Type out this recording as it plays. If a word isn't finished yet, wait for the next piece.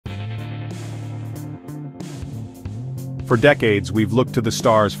For decades, we've looked to the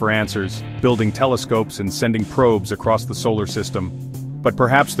stars for answers, building telescopes and sending probes across the solar system. But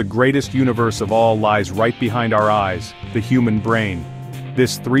perhaps the greatest universe of all lies right behind our eyes, the human brain.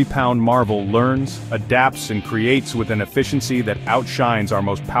 This 3-pound marvel learns, adapts, and creates with an efficiency that outshines our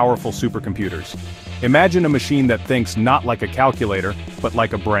most powerful supercomputers. Imagine a machine that thinks not like a calculator, but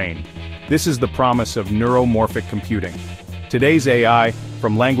like a brain. This is the promise of neuromorphic computing. Today's AI,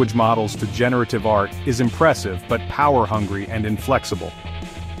 from language models to generative art, is impressive but power-hungry and inflexible.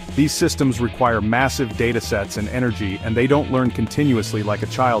 These systems require massive datasets and energy, and they don't learn continuously like a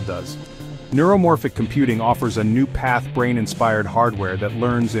child does. Neuromorphic computing offers a new path brain-inspired hardware that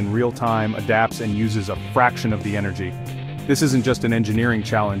learns in real time, adapts, and uses a fraction of the energy. This isn't just an engineering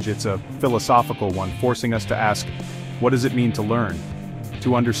challenge, it's a philosophical one, forcing us to ask, what does it mean to learn?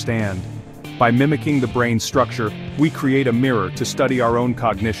 To understand. By mimicking the brain's structure, we create a mirror to study our own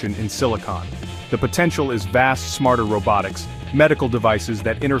cognition in silicon. The potential is vast, smarter robotics, medical devices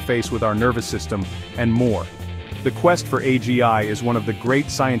that interface with our nervous system, and more. The quest for AGI is one of the great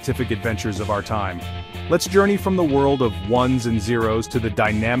scientific adventures of our time. Let's journey from the world of ones and zeros to the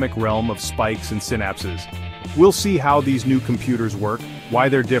dynamic realm of spikes and synapses. We'll see how these new computers work, why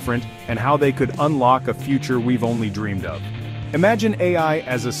they're different, and how they could unlock a future we've only dreamed of. Imagine AI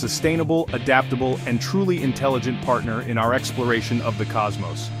as a sustainable, adaptable, and truly intelligent partner in our exploration of the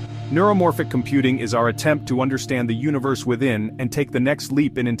cosmos. Neuromorphic computing is our attempt to understand the universe within and take the next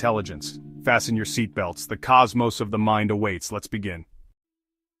leap in intelligence. Fasten your seatbelts, the cosmos of the mind awaits. Let's begin.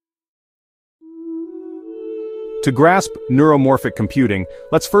 To grasp neuromorphic computing,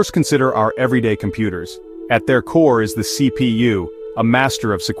 let's first consider our everyday computers. At their core is the CPU, a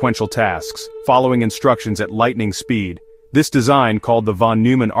master of sequential tasks, following instructions at lightning speed. This design, called the von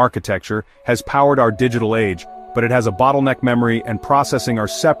Neumann architecture, has powered our digital age, but it has a bottleneck memory and processing are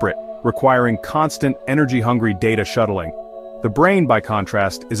separate, requiring constant, energy-hungry data shuttling. The brain, by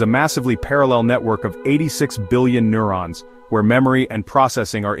contrast, is a massively parallel network of 86 billion neurons, where memory and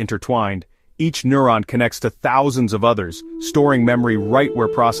processing are intertwined. Each neuron connects to thousands of others, storing memory right where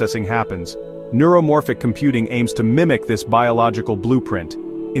processing happens. Neuromorphic computing aims to mimic this biological blueprint.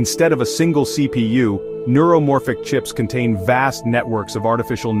 Instead of a single CPU, neuromorphic chips contain vast networks of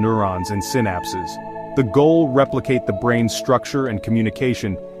artificial neurons and synapses. The goal: replicate the brain's structure and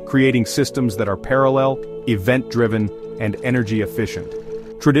communication, creating systems that are parallel, event-driven, and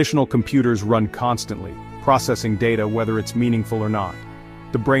energy-efficient. Traditional computers run constantly, processing data whether it's meaningful or not.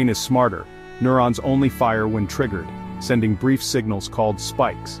 The brain is smarter. Neurons only fire when triggered, sending brief signals called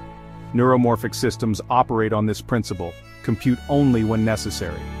spikes. Neuromorphic systems operate on this principle, compute only when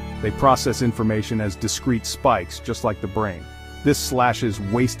necessary. They process information as discrete spikes, just like the brain. This slashes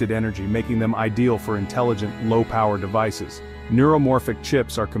wasted energy, making them ideal for intelligent, low-power devices. Neuromorphic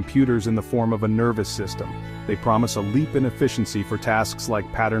chips are computers in the form of a nervous system. They promise a leap in efficiency for tasks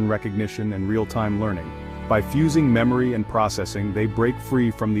like pattern recognition and real-time learning. By fusing memory and processing, they break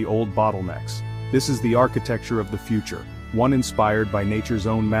free from the old bottlenecks. This is the architecture of the future, one inspired by nature's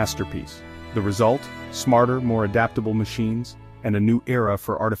own masterpiece. The result? Smarter, more adaptable machines, and a new era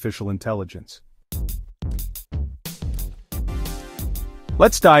for artificial intelligence.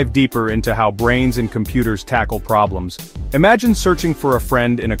 Let's dive deeper into how brains and computers tackle problems. Imagine searching for a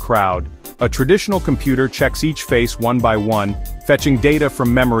friend in a crowd. A traditional computer checks each face one by one, fetching data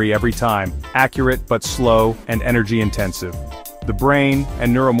from memory every time, accurate but slow and energy-intensive. The brain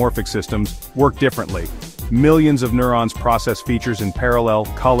and neuromorphic systems work differently. Millions of neurons process features in parallel: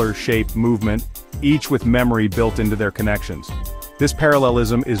 color, shape, movement, each with memory built into their connections. This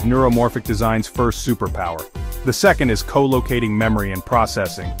parallelism is neuromorphic design's first superpower. The second is co-locating memory and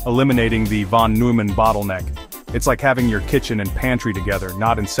processing, eliminating the von Neumann bottleneck. It's like having your kitchen and pantry together,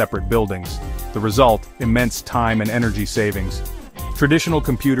 not in separate buildings. The result: immense time and energy savings. Traditional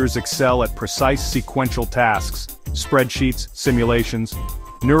computers excel at precise sequential tasks, spreadsheets, simulations.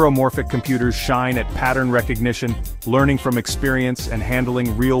 Neuromorphic computers shine at pattern recognition, learning from experience, and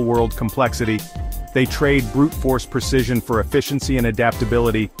handling real-world complexity. They trade brute force precision for efficiency and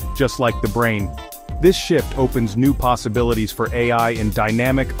adaptability, just like the brain. This shift opens new possibilities for AI in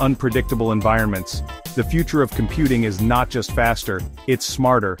dynamic, unpredictable environments. The future of computing is not just faster, it's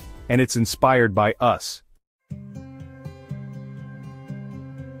smarter, and it's inspired by us.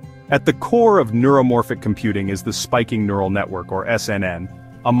 At the core of neuromorphic computing is the spiking neural network, or SNN,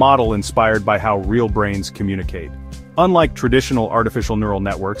 a model inspired by how real brains communicate. Unlike traditional artificial neural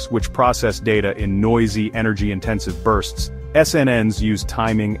networks, which process data in noisy, energy-intensive bursts, SNNs use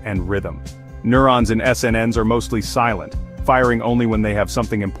timing and rhythm. Neurons in SNNs are mostly silent, firing only when they have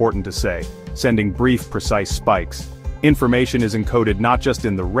something important to say, sending brief, precise spikes. Information is encoded not just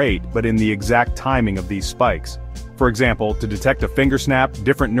in the rate, but in the exact timing of these spikes. For example, to detect a finger snap,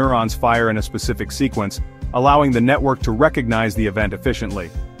 different neurons fire in a specific sequence, allowing the network to recognize the event efficiently.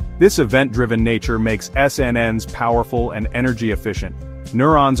 This event-driven nature makes SNNs powerful and energy efficient.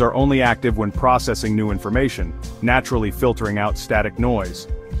 Neurons are only active when processing new information, naturally filtering out static noise.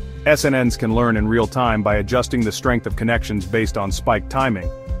 SNNs can learn in real time by adjusting the strength of connections based on spike timing,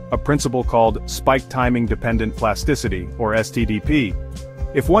 a principle called spike timing dependent plasticity, or STDP.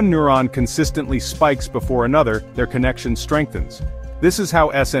 If one neuron consistently spikes before another, their connection strengthens. This is how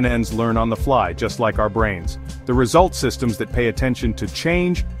SNNs learn on the fly, just like our brains. The result systems that pay attention to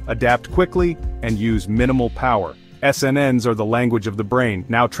change, adapt quickly, and use minimal power. SNNs are the language of the brain,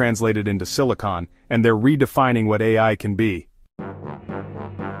 now translated into silicon, and they're redefining what AI can be.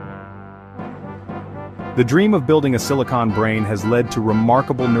 The dream of building a silicon brain has led to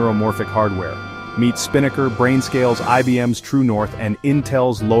remarkable neuromorphic hardware. Meet SpiNNaker, BrainScaleS, IBM's TrueNorth, and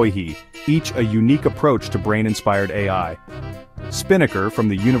Intel's Loihi, each a unique approach to brain-inspired AI. SpiNNaker from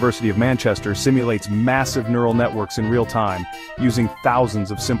the University of Manchester simulates massive neural networks in real time, using thousands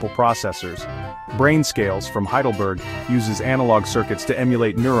of simple processors. BrainScaleS from Heidelberg uses analog circuits to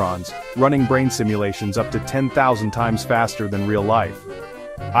emulate neurons, running brain simulations up to 10,000 times faster than real life.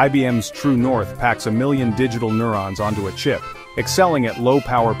 IBM's TrueNorth packs 1 million digital neurons onto a chip, excelling at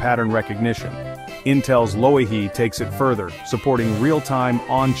low-power pattern recognition. Intel's Loihi takes it further, supporting real-time,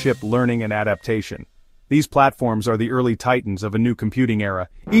 on-chip learning and adaptation. These platforms are the early titans of a new computing era.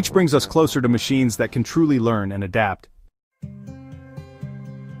 Each brings us closer to machines that can truly learn and adapt.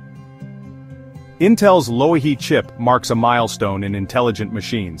 Intel's Loihi chip marks a milestone in intelligent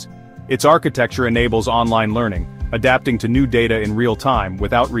machines. Its architecture enables online learning, adapting to new data in real time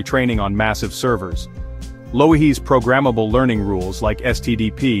without retraining on massive servers. Loihi's programmable learning rules, like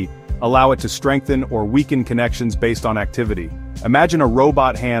STDP, allow it to strengthen or weaken connections based on activity. Imagine a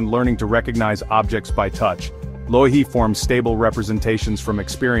robot hand learning to recognize objects by touch. Loihi forms stable representations from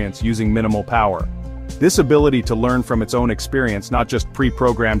experience using minimal power. This ability to learn from its own experience, not just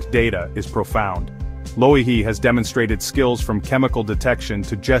pre-programmed data, is profound. Loihi has demonstrated skills from chemical detection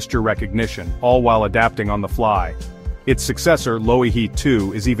to gesture recognition, all while adapting on the fly. Its successor, Loihi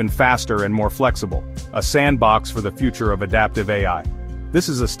 2, is even faster and more flexible, a sandbox for the future of adaptive AI. This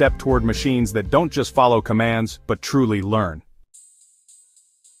is a step toward machines that don't just follow commands, but truly learn.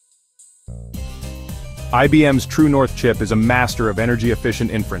 IBM's TrueNorth chip is a master of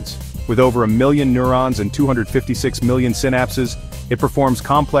energy-efficient inference. With over 1 million neurons and 256 million synapses, it performs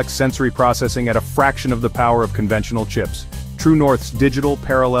complex sensory processing at a fraction of the power of conventional chips. TrueNorth's digital,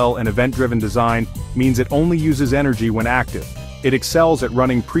 parallel, and event-driven design means it only uses energy when active. It excels at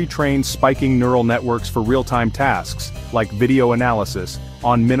running pre-trained spiking neural networks for real-time tasks, like video analysis,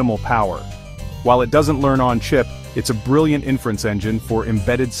 on minimal power. While it doesn't learn on chip, it's a brilliant inference engine for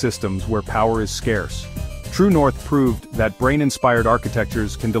embedded systems where power is scarce. TrueNorth proved that brain-inspired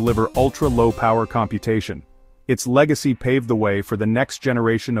architectures can deliver ultra-low power computation. Its legacy paved the way for the next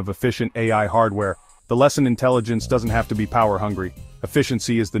generation of efficient AI hardware. The lesson: intelligence doesn't have to be power-hungry.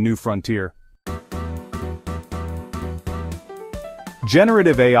 Efficiency is the new frontier.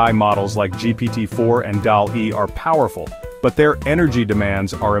 Generative AI models like GPT-4 and DALL-E are powerful, but their energy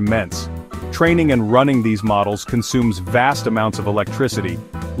demands are immense. Training and running these models consumes vast amounts of electricity,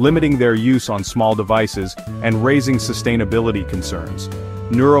 limiting their use on small devices and raising sustainability concerns.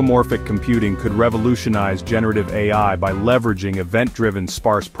 Neuromorphic computing could revolutionize generative AI by leveraging event-driven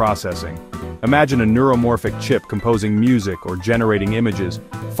sparse processing. Imagine a neuromorphic chip composing music or generating images,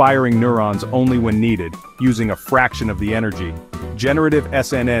 firing neurons only when needed, using a fraction of the energy. Generative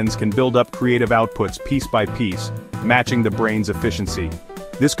SNNs can build up creative outputs piece by piece, matching the brain's efficiency.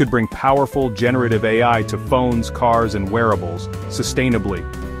 This could bring powerful generative AI to phones, cars, and wearables, sustainably.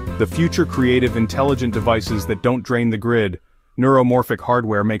 The future creative intelligent devices that don't drain the grid. Neuromorphic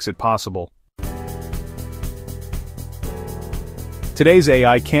hardware makes it possible. Today's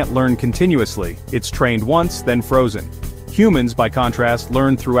AI can't learn continuously. It's trained once, then frozen. Humans, by contrast,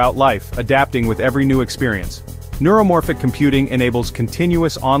 learn throughout life, adapting with every new experience. Neuromorphic computing enables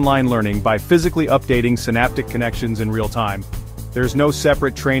continuous online learning by physically updating synaptic connections in real time. There's no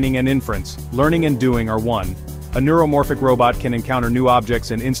separate training and inference. Learning and doing are one. A neuromorphic robot can encounter new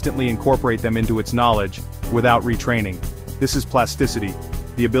objects and instantly incorporate them into its knowledge, without retraining. This is plasticity,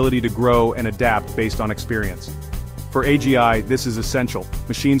 the ability to grow and adapt based on experience. For AGI, this is essential.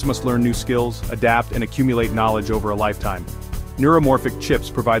 Machines must learn new skills, adapt, and accumulate knowledge over a lifetime. Neuromorphic chips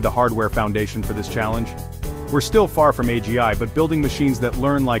provide the hardware foundation for this challenge. We're still far from AGI, but building machines that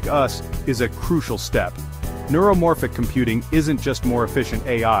learn like us is a crucial step. Neuromorphic computing isn't just more efficient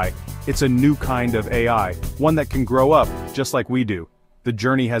AI, It's a new kind of AI, one that can grow up, just like we do. The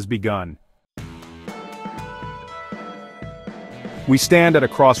journey has begun. We stand at a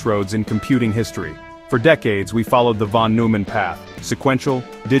crossroads in computing history. For decades, we followed the von Neumann path: sequential,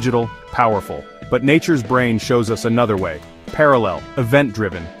 digital, powerful. But nature's brain shows us another way: parallel,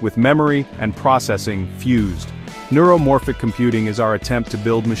 event-driven, with memory and processing fused. Neuromorphic computing is our attempt to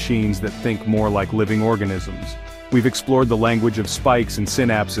build machines that think more like living organisms. We've explored the language of spikes and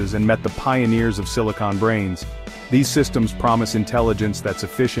synapses and met the pioneers of silicon brains. These systems promise intelligence that's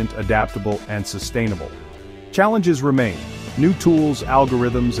efficient, adaptable, and sustainable. Challenges remain. New tools,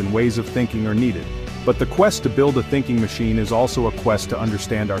 algorithms, and ways of thinking are needed. But the quest to build a thinking machine is also a quest to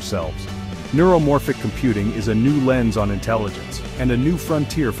understand ourselves. Neuromorphic computing is a new lens on intelligence, and a new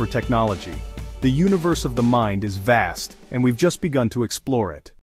frontier for technology. The universe of the mind is vast, and we've just begun to explore it.